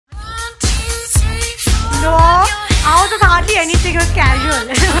see anything was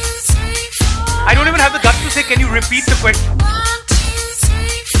casual. I don't even have the guts to say, can you repeat the question?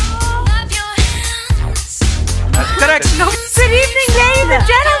 That's correct. No. Good evening, ladies and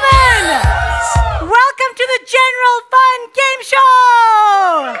gentlemen. Welcome to the General Fun Game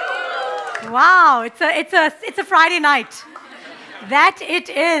Show. Wow, it's a Friday night. That it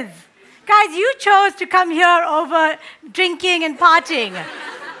is. Guys, you chose to come here over drinking and partying.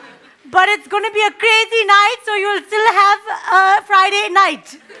 But it's going to be a crazy night, so you'll still have a Friday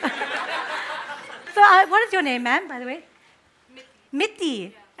night. So, what is your name, ma'am, by the way?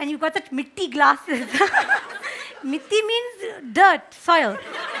 Mitti. And you've got such Mitti glasses. Mitti means dirt, soil.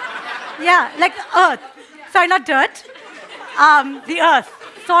 Yeah, like earth. Sorry, not dirt. The earth.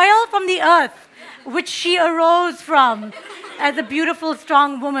 Soil from the earth, which she arose from as a beautiful,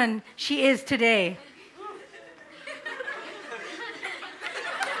 strong woman she is today.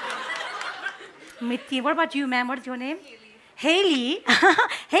 Mitti, what about you, ma'am? What is your name? Haley.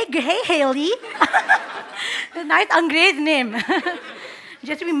 Hey, Haley. Nice Angrez name.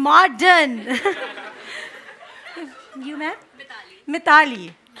 Just to be modern. You, ma'am?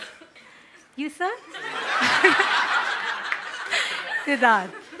 Mitali. You, sir?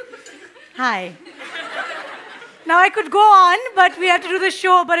 Siddharth. Hi. Now, I could go on, but we have to do the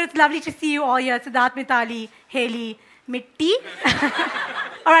show, but it's lovely to see you all here. Siddharth, Mitali, Haley, Mitti.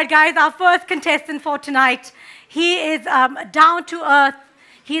 All right, guys, our first contestant for tonight. He is down to earth.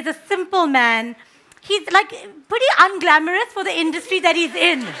 He is a simple man. He's like pretty unglamorous for the industry that he's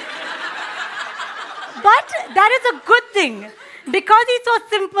in. But that is a good thing. Because he's so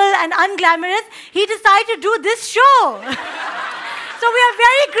simple and unglamorous, he decided to do this show. So we are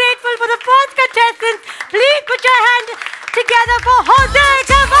very grateful for the first contestant. Please put your hand together for Jose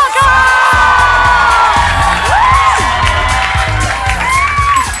Covaco!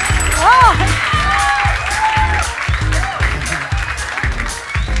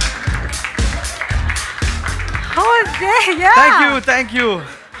 Jose, yeah. Thank you.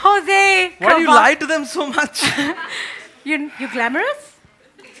 Jose, why do you lie to them so much? You glamorous?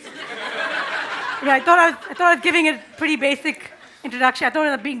 Yeah, I thought I was giving a pretty basic introduction. I thought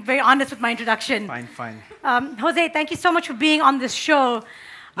I was being very honest with my introduction. Fine. Jose, thank you so much for being on this show.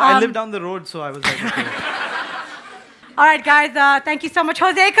 No, I live down the road, so I was like, okay. All right, guys, thank you so much,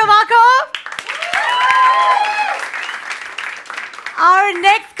 Jose Covaco. Our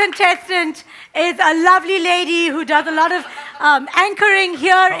next contestant is a lovely lady who does a lot of anchoring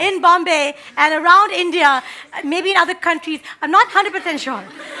here in Bombay and around India, maybe in other countries. I'm not 100% sure.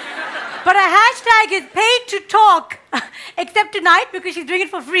 But her hashtag is paid to talk, except tonight because she's doing it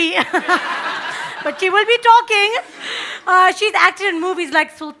for free. But she will be talking. She's acted in movies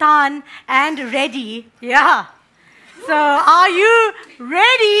like Sultan and Ready. Yeah. So are you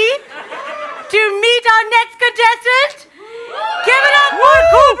ready to meet our next contestant? Give it up for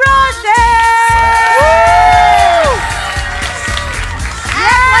Kubra Sait!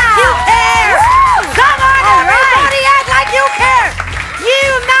 Act like you care! Come on, everybody, act like you care!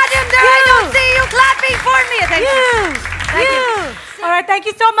 You, madam, there I don't see you clapping for me. Thank you. All right, thank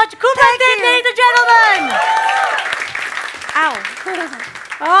you so much. Kubra Sait, ladies and gentlemen. Ow.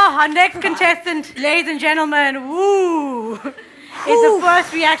 Oh, our next contestant, ladies and gentlemen, woo, is the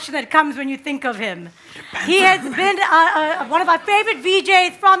first reaction that comes when you think of him. He has been one of our favorite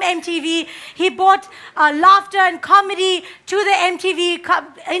VJs from MTV. He brought laughter and comedy to the MTV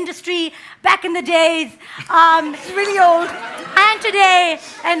industry back in the days. It's really old. And today,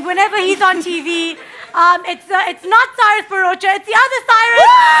 and whenever he's on TV, it's not Cyrus Parocha, it's the other Cyrus.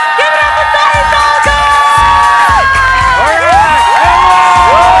 Give it up for Cyrus Sahukar!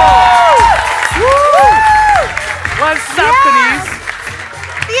 What's up, Kaneez?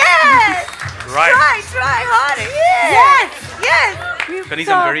 Yes! Right. Try harder. Yes. Kaneez,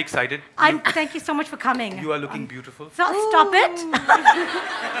 I'm very excited. Thank you so much for coming. You are looking beautiful. So stop it.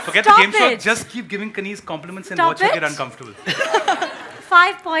 Forget Stop the game show. it. Just keep giving Kaneez compliments and Stop watch her it. get uncomfortable.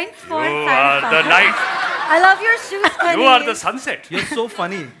 5 points for You Cyrus are the Sahukar. night. I love your shoes, Kaneez. You are the sunset. You're so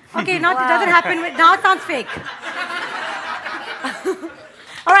funny. Okay, now it doesn't happen. Now it sounds fake.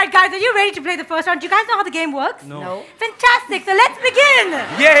 All right, guys, are you ready to play the first round? Do you guys know how the game works? No. Fantastic. So let's begin.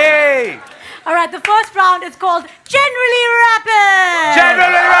 Yay! All right, the first round is called Generally Rapid.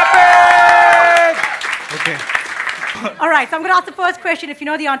 Generally rapid! Okay. All right, so I'm going to ask the first question. If you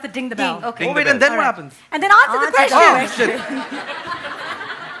know the answer, ding the bell. Okay. Ding Oh, wait, the and bell. then what happens? And then answer the question. Oh, shit.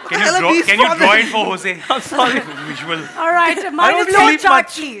 Can you draw it for Jose? I'm sorry. Visual. All right, I minus don't sleep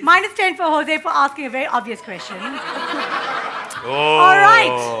much. minus 10 for Jose for asking a very obvious question. Oh. All right.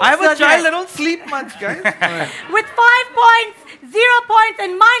 I have a child, I don't sleep much, guys. With 5 points, 0 points,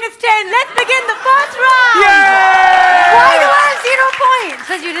 and minus 10, let's begin the first round. Yay! Why do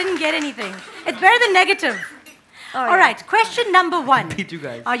negative. All right, question number 1. Beat you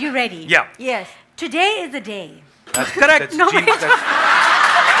guys. Are you ready? Yeah. Yes. Today is the day. That's correct. No, wait. That's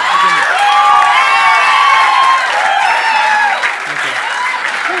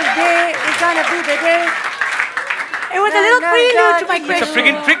Today is gonna be the day. It was a little prelude to my It's a question.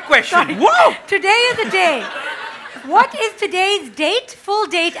 friggin' trick question. Sorry. Whoa! Today is the day. What is today's date, full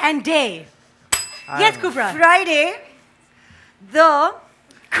date, and day? Yes, Kubra. Friday, the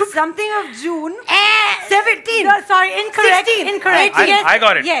something of June. 17. No, sorry, incorrect. 16. Incorrect. I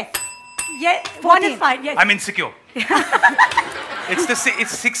got it. Yes. Yes. One is fine. Yes. I'm insecure. It's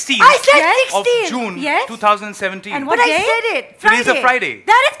 16th I said of 16. June Yes. 2017. And But what I day? said it. Today's a Friday.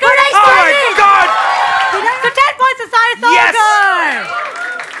 That is correct. Oh my God! So 10 points to Cyrus Yes. Sahukar.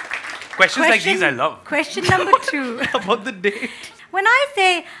 Questions like these I love. Question number 2. About the date. When I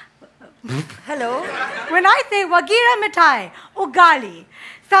say Hello. Wagira Mithai, Ugali,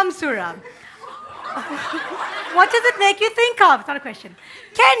 Samsura, what does it make you think of? It's not a question.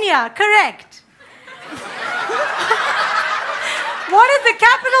 Kenya, correct. What is the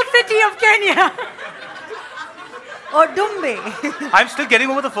capital city of Kenya? Or Dumbe. I'm still getting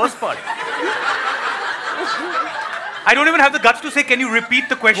over the first part. I don't even have the guts to say, can you repeat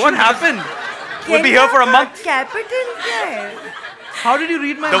the question? What happened? We'll be here for a month. Capital there. How did you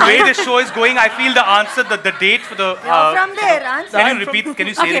read my The mind? way this show is going, I feel the answer, the date for the... From there, answer. can you repeat? Can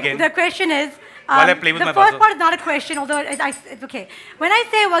you say it again? The question is, While I play with the my first buzzer. part is not a question, although it's okay. When I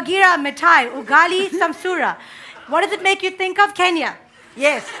say Wagira Mithai, Ugali, Samsura, what does it make you think of? Kenya.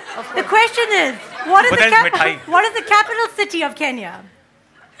 Yes, of The course. question is, what is, But the, there's mithai. what is the capital city of Kenya?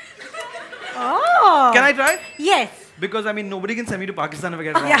 Oh. Can I try? Yes. Because, I mean, nobody can send me to Pakistan if I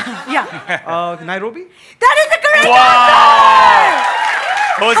get it wrong. Yeah. Nairobi? That is the correct Wow. answer!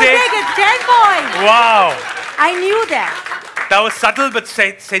 Jose, Jose gets 10 points. wow. I knew that. That was subtle but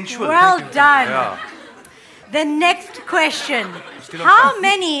sensual. Well done. Yeah. The next question. Still on How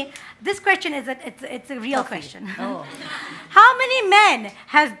many... This question is it's a real question. Oh. How many men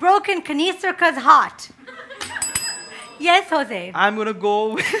has broken Kaneez Surka's heart? Yes, Jose. I'm going to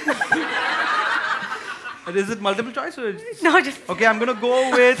go with... Is it multiple choice or... No, just... Okay, I'm going to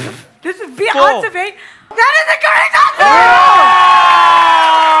go with... This is the 4. answer, very... That is the correct answer!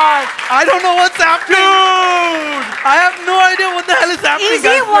 I don't know what's happening. Dude! I have no idea what the hell is happening. Is he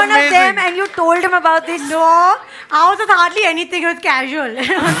guys. It's one of amazing. them and you told him about this? No, ours was hardly anything. It was casual.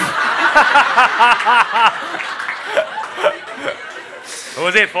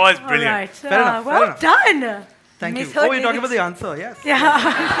 Jose, 4 is brilliant. All right. Fair enough, fair Well enough. done. Thank you. Misheard Oh, you're talking about lyrics. the answer, yes. Yeah.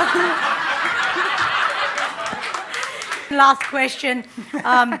 Last question.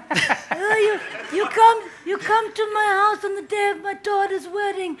 You come to my house on the day of my daughter's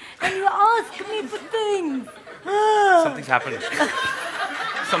wedding and you ask me for things. Something's happened.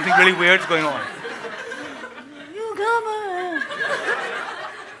 Something really weird's going on. You come.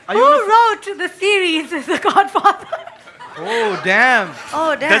 Are Who you on wrote the series The Godfather? Oh, damn.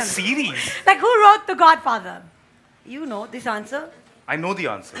 Oh, The damn. series. Like who wrote The Godfather? You know this answer? I know the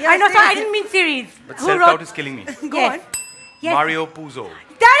answer. Yeah, I know, say sorry, I it. didn't mean series. But Who self-doubt wrote? is killing me. Go Yes. on. Yes. Mario Puzo.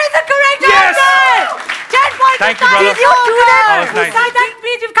 That is the correct Yes! answer! 10 points. Thank to you, brother. Did you do that? That was nice. That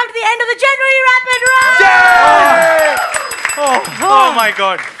means we've come to the end of the January Rapid Round. Oh my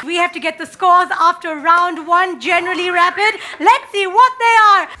God. We have to get the scores after round 1, generally rapid. Let's see what they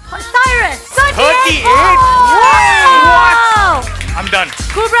are. Cyrus, 38 38? points. Wow. I'm done.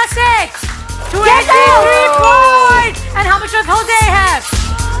 Kubra Sait, 23 points. And how much does Jose have?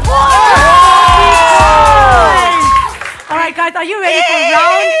 1 point. All right, guys, are you ready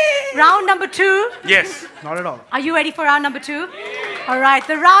for round number 2? Yes. Not at all. Are you ready for round number 2? All right,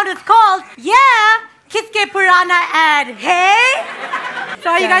 the round is called Yeah, Kiske Purana Ad. Hey? So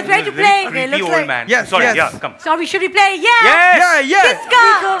are you guys ready to play? Creepy looks old like- man. Yes, Sorry, yes. yeah, come. So should we play Yeah? Yes. Yeah, yeah. Kiska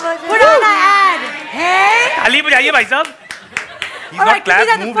Purana Ad. Hey? Ali bajaiye bhai sahab. He's All not right, give me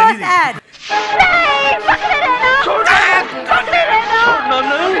clap, the move first anything. ad.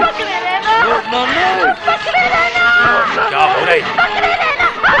 क्या हो रहा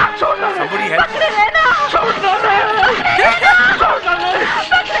है? Somebody help me.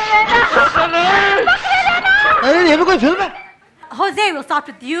 Jose, we'll start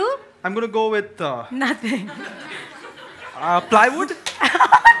with you. I'm going to go with Nothing. plywood.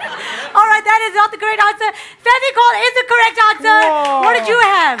 All right, that is not the correct answer. Fevicol is the correct answer. Whoa. What did you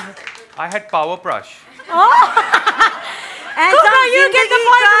have? I had power brush. And Kubra, some you get the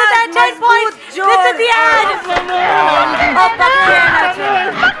Zindagi point for Ka that 10 points. Mazboot This is the ad. Oh, Pakde Rehna.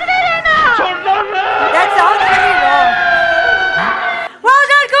 That sounds really wrong. Well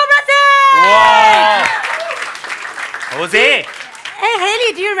done, Kubra Sait. Wow. Jose. Hey, Haley,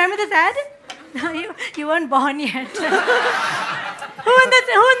 do you remember this ad? No, you weren't born yet. Who in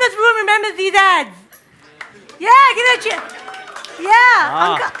this room remembers these ads? Yeah, give it a cheer.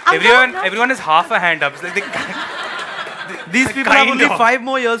 Yeah. Everyone has half a hand up. It's like These people have only 5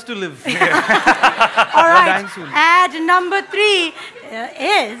 more years to live. All right. Ad number 3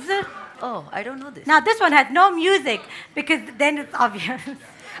 is... Oh, I don't know this. Now, this one has no music because then it's obvious.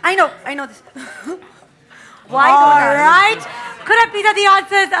 I know this. Why All right. Could I please have the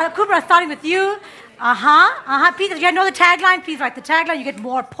answers? Kubra, starting with you. Please, if you know the tagline, please write the tagline. You get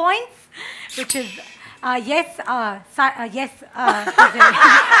more points, which is yes. Yes. I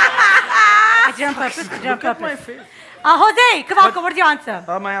did on purpose. Look at my face. Jose, Covaco, what is your answer?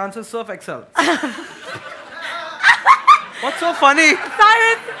 My answer is Surf Excel. What's so funny?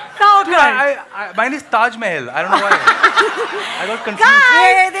 Cyrus Sahukar. Mine is Taj Mahal. I don't know why. I got confused.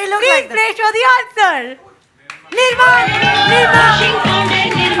 Guys, they look please like play show the answer. Nirma.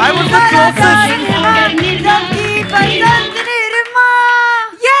 I was the closest.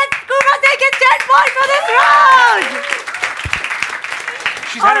 Yes, Kubra Sait gets 10 points for this round.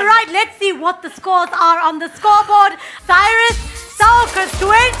 All right, let's see what the scores are on the scoreboard. Cyrus Sahukar,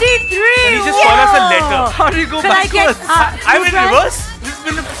 23. Can you just call us a letter? How do you go Could backwards? I'm in reverse. This has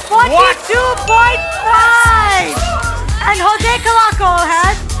been 42.5. And Jose Covaco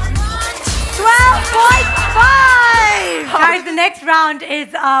has 12.5. Guys, the next round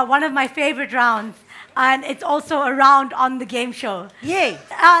is one of my favorite rounds. And it's also a round on the game show. Yay.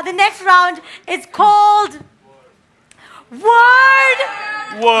 The next round is called Word.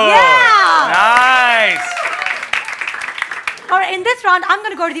 Yeah. Nice. All right, in this round, I'm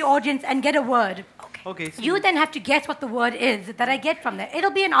going to go to the audience and get a word. Okay. You then have to guess what the word is that I get from there.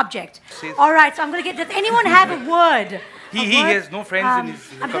 It'll be an object. All right, so I'm going to get. Does anyone have a word? He has no friends in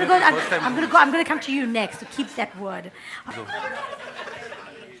his. I'm going to come to you next. So keep that word.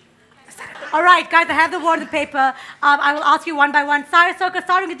 All right, guys, I have the word on the paper. I will ask you one by one. Cyrus Sahukar,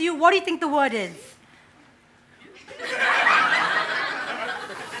 starting with you. What do you think the word is?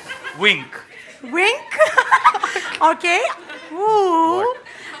 Wink. Wink. Okay. Ooh.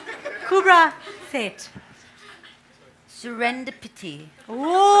 Kubra Sait. Serendipity.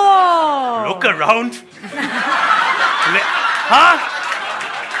 Whoa. Look around. Huh?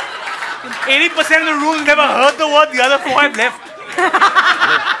 80% of the rooms never heard the word. The other 4 have left.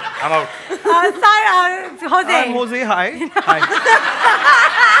 I'm out. Jose. I'm Jose. Hi. Hi.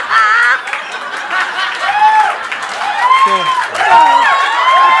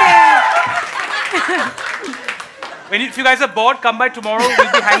 If you guys are bored, come by tomorrow.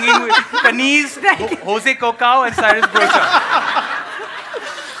 We'll be hanging with Kaneez, Jose Coca, and Cyrus Brocha.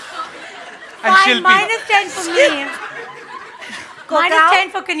 And Fine, minus 10 for me. Minus 10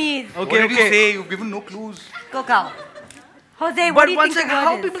 for Kaneez. Okay, what did you say? You've given no clues. Coca. Jose, what do you think the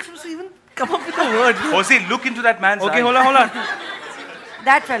how word is? people supposed to even come up with a word? Jose, look into that man's Okay, eyes. hold on.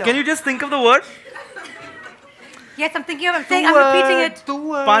 That fellow. Can you just think of the word? Yes, I'm thinking of it. I'm repeating it.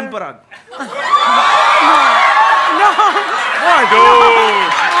 Pan parag. No. What? No.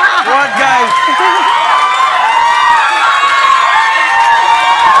 What, guys?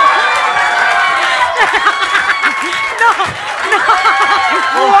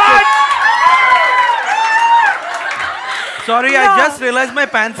 What? Sorry, I just realized my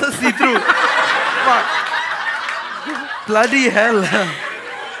pants are see-through. Fuck. Bloody hell. No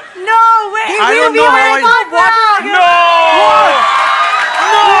way. I don't know how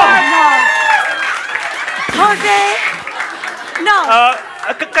Jose. No.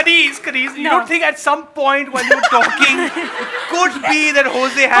 Kaneez, you don't think at some point when you're talking, it could be that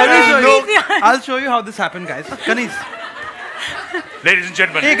Jose had a look. I'll show you how this happened, guys. Kaneez. Ladies and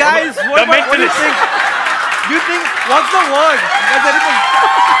gentlemen. Hey, guys. What do you think? Do you think, what's the word? Does anything?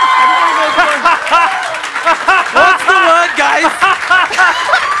 What's the word, guys?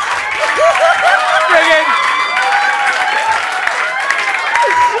 Again.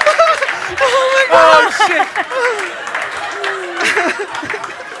 Oh, shit.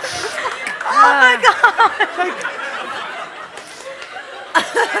 Oh my God.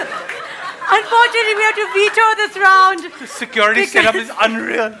 Unfortunately, we have to veto this round. The security setup is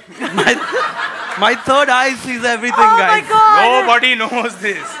unreal. My third eye sees everything, guys. Oh my God. Nobody knows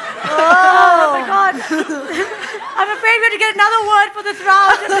this. Oh my God. I'm afraid we have to get another word for this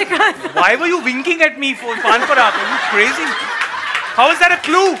round because... Why were you winking at me for Pan Parag? Are you crazy? How is that a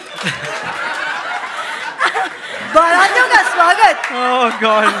clue? Oh,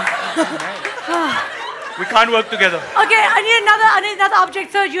 God. We can't work together. Okay, I need another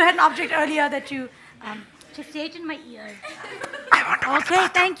object. Sir, you had an object earlier that you... just say it in my ear. Okay,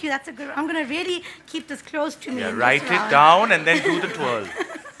 thank you. That's a good... I'm going to really keep this close to me. Yeah, write it down and then do the twirl.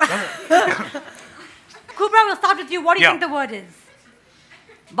 Kubra, we'll start with you. What do you think the word is?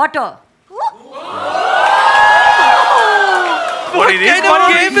 Butter. What kind of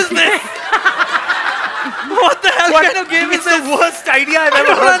game is this? What the hell kind of game is this? It's the worst idea I've ever I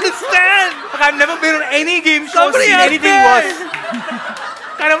don't heard. understand. Like, I've never been on any game show Somebody seen out anything there. worse.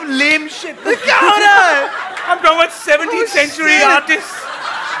 Kind of lame shit. The counter. I'm talking about 17th century shit. artists.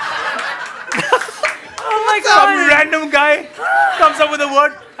 Oh my God. Some random guy comes up with a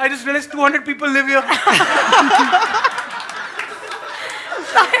word. I just realized 200 people live here.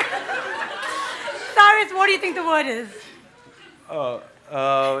 Cyrus, what do you think the word is?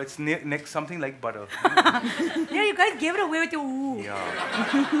 It's next something like butter. Yeah, you guys gave it away with your ooh.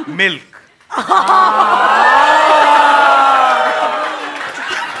 Yeah. Milk.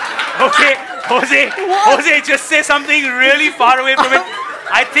 Okay, Jose, just say something really far away from it.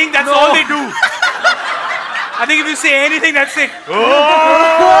 I think that's all they do. I think if you say anything, that's it. Oh!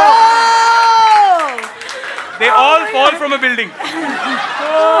 They all fall from a building.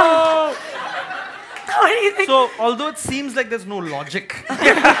 Oh! What do you think? So, although it seems like there's no logic to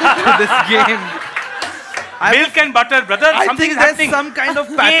this game, Milk and butter, brother. I Something think is there's happening. some kind of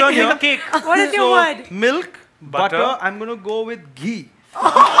pattern here. Cake. What is your word? Milk, butter. Butter. I'm going to go with ghee.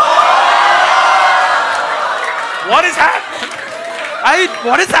 What is happening?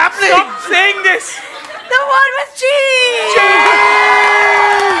 What is happening? Stop saying this. The word was cheese!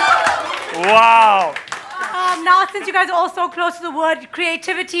 Wow. Now, since you guys are all so close to the word,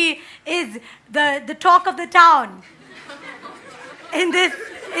 creativity is the talk of the town. And this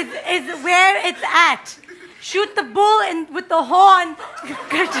is where it's at. Shoot the bull with the horn.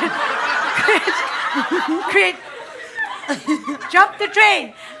 Jump the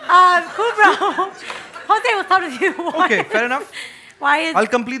train. Kubra, Jose, we'll start with you. Okay, fair enough. Why is... I'll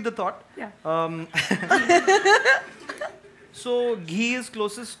complete the thought. Yeah. So, ghee is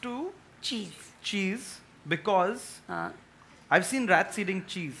closest to cheese because I've seen rats eating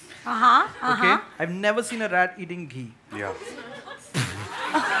cheese. Okay? I've never seen a rat eating ghee. Yeah.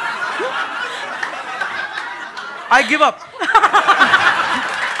 I give up.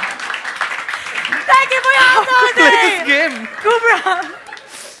 Thank you for your answer, Play Jose. this game. Kubra.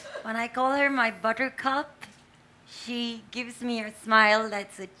 When I call her my buttercup, she gives me a smile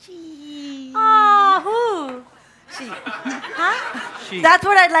that's a cheese. Who? She. She. That's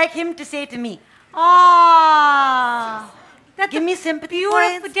what I'd like him to say to me. That's Give me sympathy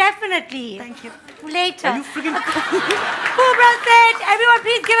beautiful, points. definitely. Thank you. Later. Are you freaking... Kubra Sait, everyone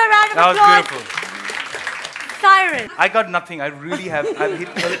please give a round of That was applause. beautiful. Cyrus, I got nothing. I really have. I've hit...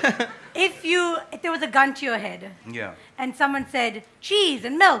 if there was a gun to your head Yeah. and someone said cheese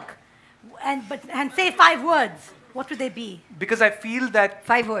and milk and say 5 words, what would they be? Because I feel that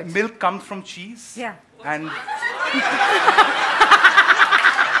 5 words. milk comes from cheese. Yeah. And...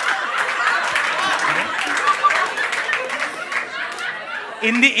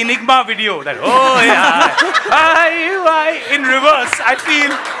 In the Enigma video, that, oh yeah, in reverse, I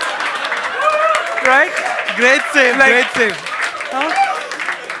feel, right? Great save, great save.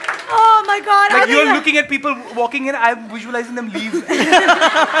 Oh my God. Like you're looking at people walking in, I'm visualizing them leave.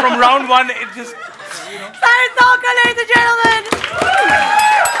 From round 1, it just, Cyrus Sahukar, ladies and gentlemen.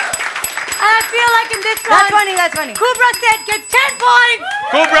 And I feel like in this one, That's funny. Kubra Sait gets 10 points.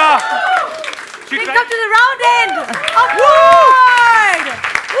 Cobra! Brings up to the round end. Award!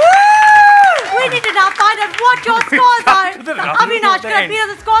 Woo! We need to now find out what your scores are. To the round Avinash, can I end. read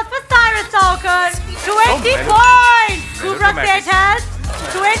the scores for Cyrus Sahukar? 20 melodramatic. points. Kubra Melodramatic. Sait has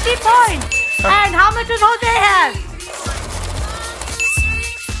 20 points. And how much does Jose have?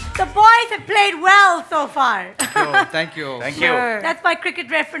 The boys have played well so far. Thank you. Thank you. That's my cricket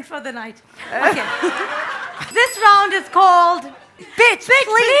reference for the night. Okay. This round is called Bitch,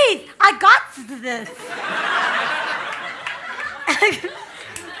 please. I got this.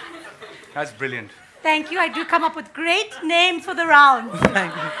 That's brilliant. Thank you. I do come up with great names for the rounds.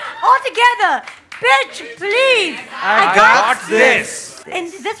 Thank you. All together. Bitch, please. I got this. In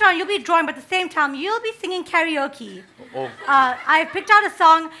this round, you'll be drawing, but at the same time, you'll be singing karaoke. Oh. I've picked out a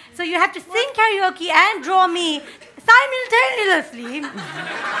song, so you have to sing karaoke and draw me simultaneously.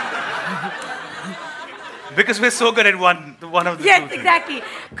 Because we're so good at one of the two Yes, things. exactly.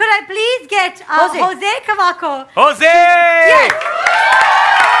 Could I please get Jose Covaco? Jose! Yes.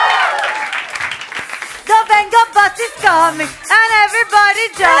 The Venga bus is coming and everybody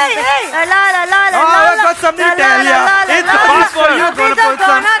jumping. Hey. La la la la la. Oh, I've got something to tell ya. It's the fast for you. Gonna put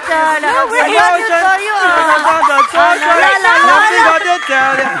some.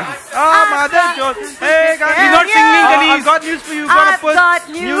 Oh, Mother Jones. Hey, guys. He's not singing, Kaneez. I've got news for you. I've got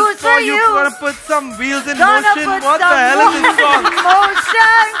news for you. Gonna put some wheels in Gonna motion. put What the some hell is this song? motion.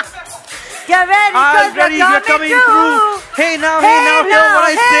 attention. Get ready, because we're coming through. Hey now, hear what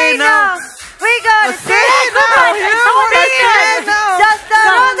I say now. We gotta say now, hear what I say now. Just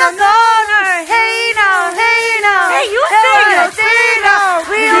around the corner. Hey now. Hey, you sing it.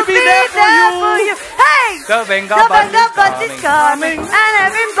 We'll be there for you. Hey! The Venga bus is coming and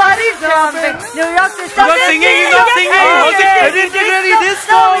everybody's jumping. New York is He's not singing, he's not singing. Ready, this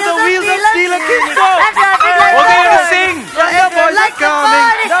now, the wheels of steel are kicking off. Okay, you're gonna sing. The boys are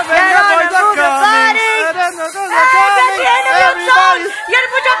coming. The boys are coming. At the end of your song, you gotta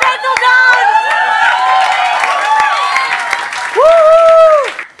put your pencil down.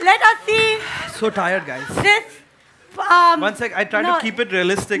 Woo! Let us see So tired, guys. this. One sec, I try to keep it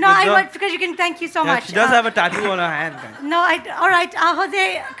realistic. No, with I the- want because you can. Thank you so Yeah, much. she does have a tattoo on her hand, guys. No, all right,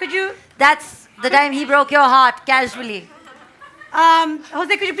 Jose, could you? That's the time he broke your heart casually.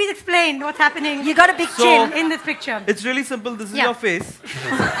 Jose, could you please explain what's happening? You got a big So- chin. in this picture. It's really simple. This is Yeah. your face.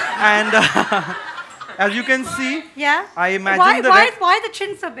 And as you can see, Yeah. I imagine Why is the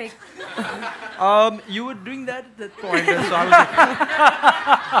chin so big? you were doing that at that point. So I was like,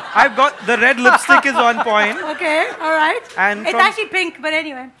 I've got the red lipstick is on point. Okay, all right. And It's from- actually pink, but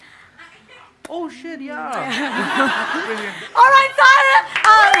anyway. Oh shit, yeah. All right, Cyrus.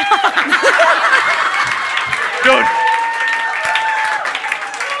 Dude.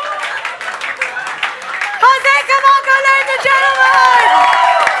 Jose Covaco, ladies and gentlemen.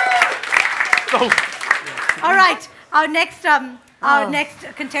 All right, our next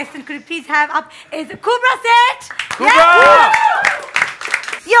contestant, could you please have up is Kubra Sait. Kubra!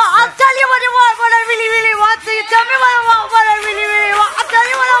 Yo, I'll tell you what I really want. So you tell me what I really want. I'll tell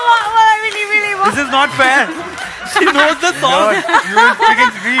you what I really want. This is not fair. She knows the song. You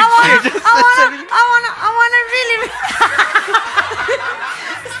can read. I wanna really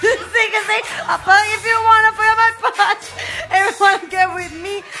sing and say, if you wanna feel my punch, everyone get with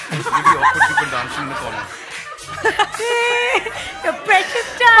me. Really awkward people dancing in the corner. Your precious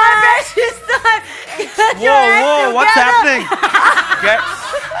time. My precious time. Whoa, what's happening?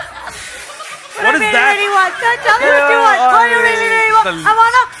 What is that? Really want. Tell me what you want. What you really want. I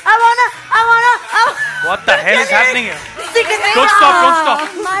wanna. What the hell is happening here? Sing and say, Don't stop.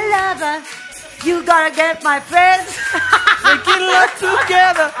 my lover. You gotta get my friends. Making love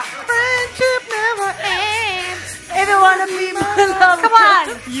together. Friendship never ends. If you wanna be my lover, Come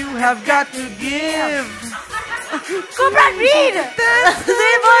on. You have got to give. Kubra, read.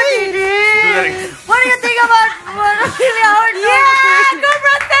 Say what you did. What do you think about what really hard? Yeah,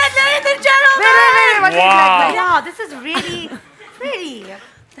 Kubra Sait, ladies and gentlemen. Wait. Wow. Wow, this is really pretty.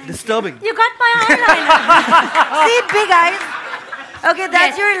 Disturbing. You got my eyeliner. See, big eyes. Okay,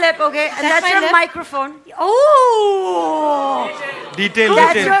 that's Yes. your lip, okay? And That's that's my your lip. microphone. Oh, Detail.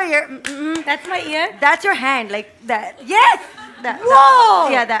 That's your ear. that's my ear. That's your hand, like that. Yes. That. Whoa.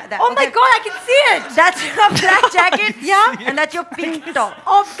 Yeah, that. Oh my okay. God, I can see it. That's your black jacket. Yeah. And that's your pink top.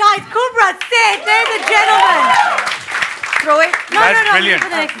 Oh, guys, Kubra Sait, ladies and gentlemen. Throw it. No, That's no. brilliant. for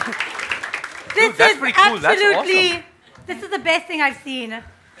the next. This that's is pretty cool. That's absolutely. This is the best thing I've seen.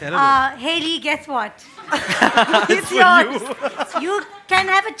 Terrible. Haley, guess what? It's for you. You can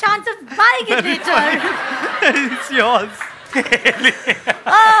have a chance of buying it later. It's yours.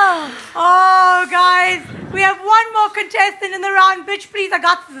 Oh, guys, we have one more contestant in the round. Bitch, please, I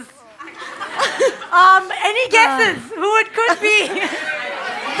got this. Any guesses who it could be?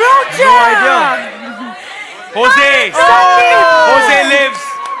 No idea. Jose. Jose lives.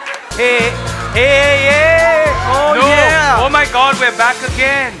 Hey. Oh, No. yeah. Oh my God, we're back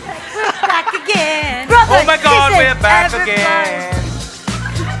again. Back again. Oh my God, we're back again.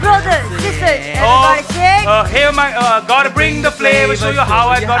 Brothers, sisters, everybody sing. Hey, gotta bring the flavor, show you how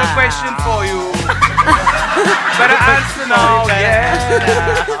I got a question for you. Better answer now,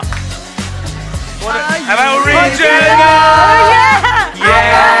 yeah. Am I original?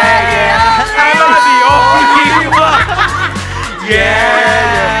 Yeah. Am I the only one?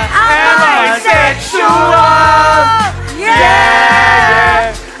 Yeah. Am I sexual?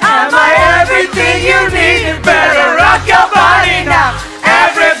 Yeah. Am I everything you need? Better rock your body now,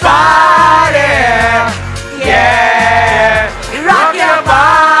 everybody. Yeah. Rock your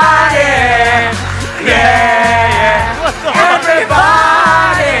body. Yeah.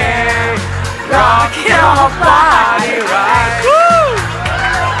 Everybody. Rock your body right. Woo!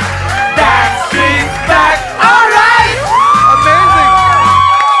 That street's back. All right. Amazing.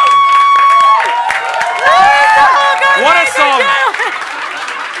 What a song.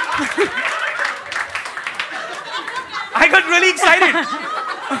 I got really excited.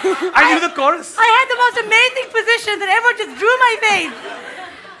 I knew the chorus. I had the most amazing position that everyone just drew my face.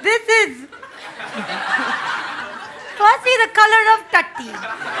 This is Firstly, the color of Tatti.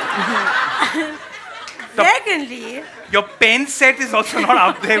 Secondly, your pen set is also not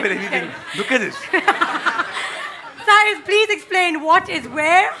up there with anything. Look at this. Cyrus, please explain what is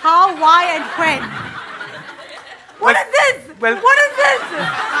where, how, why, and when. What is this? Well, what is this?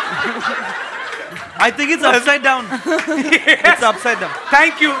 I think it's upside down. Yes. It's upside down.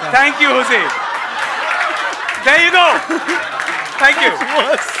 Thank you, Jose. There you go. Thank you.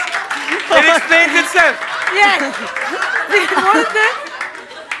 It explains itself. Yes. What is this?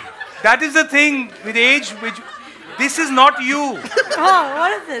 That is the thing with age, which this is not you. Oh,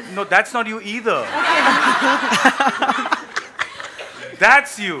 what is this? No, that's not you either. Okay.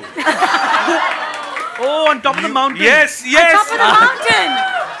 That's you. Oh, on top of the mountain. Yes. On top of the mountain.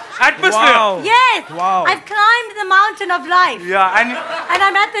 Atmosphere. Wow. Yes. Wow. I've climbed the mountain of life. Yeah, and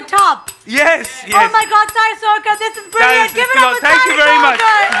I'm at the top. yes. Oh my God, Cyrus Sahukar, this is brilliant. Give it up for Thank you Cyrus very much.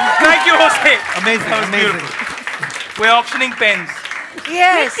 Sahukar. Thank you, Jose. Amazing. That was Amazing. beautiful. We're auctioning pens.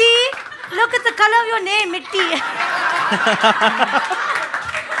 Yes. Mitti, look at the color of your name, Mitti.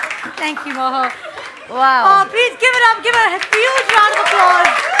 Thank you, Moho. Wow. Oh, please give it up. Give a huge round of applause.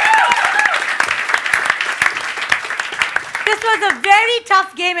 This was a very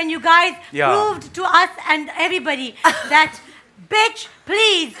tough game, and you guys proved to us and everybody that, bitch,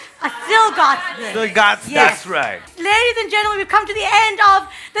 please, I still got this. So got Yes. That's right. Ladies and gentlemen, we've come to the end of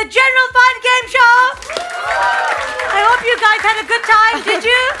the General Fun Game Show. I hope you guys had a good time. Did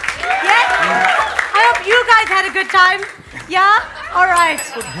you? Yes? I hope you guys had a good time. Yeah? All right.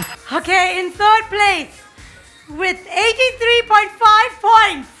 Okay, in third place with 83.5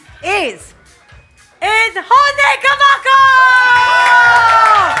 points is Jose Covaco!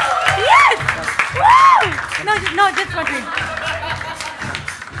 Yes! Woo! No, just one drink.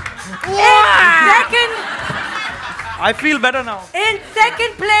 Second, I feel better now. in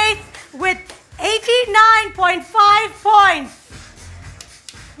second place with 89.5 points,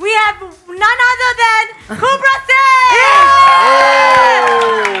 we have none other than Kubra Sait!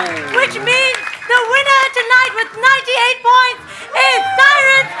 Which means the winner tonight with 98 points is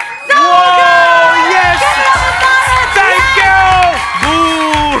Cyrus Sahukar! Whoa, yes! Give it up for Cyrus! Thank you!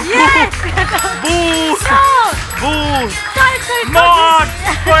 Boo! Yes! Boo! No! Boo! Cyrus, More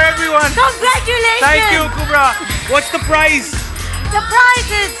for everyone! congratulations! Thank you, Kubra. What's the prize? The prize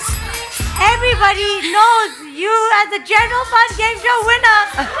is everybody knows you as the General Fun Game Show winner.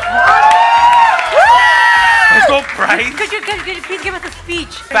 There's no prize. Could you please give us a speech?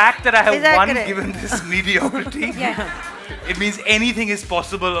 The fact that I have Is that won correct? given this mediocrity, Yes. it means anything is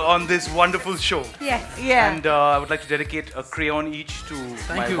possible on this wonderful show. Yes. Yeah. And I would like to dedicate a crayon each to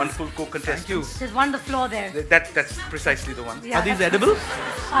my you. wonderful co-contestants. Thank you. There's one on the floor there. That's precisely the one. Yeah, Are these that's- edible?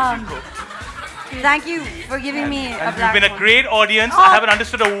 Thank you for giving me a And you've been a platform. great audience. I haven't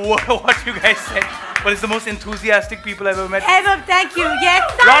understood a word of what you guys said, but it's the most enthusiastic people I've ever met. Ever, thank you. Yes.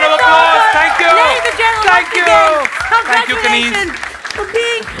 Round of Cyrus applause. Sahukar, Thank you. Ladies and gentlemen, Thank once you. again, Thank you, Kaneez. congratulations for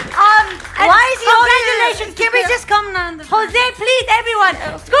being and Why is he congratulations Can we just come now? Jose, please, everyone.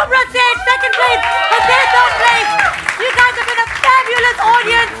 Kubra Sait, second place. Jose, third place. You guys have been a fabulous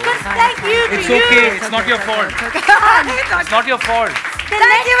audience. Good, thank you to It's you. okay. It's not your fault. It's not your fault.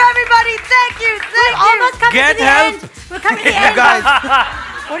 Thank you, everybody. Thank you. Thank you. Almost coming Get to the help. end. We're coming to the end. Guys,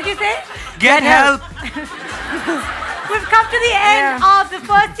 What did you say? get help. We've come to the end of the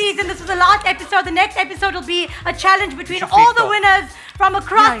first season. This was the last episode. The next episode will be a challenge between Should all fake the talk. winners from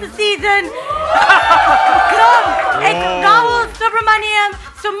across the season. Rahul Subramaniam,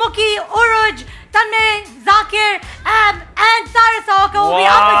 Sumuki, Uruj, Tanmay, Zakir, and Cyrus Sahukar will be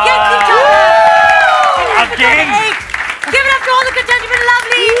up against each other. In episode Again? 8. Give it up to all the contestants. You've been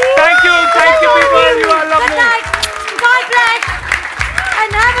lovely. Thank you, people. You are lovely. Good night. God bless. And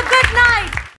have a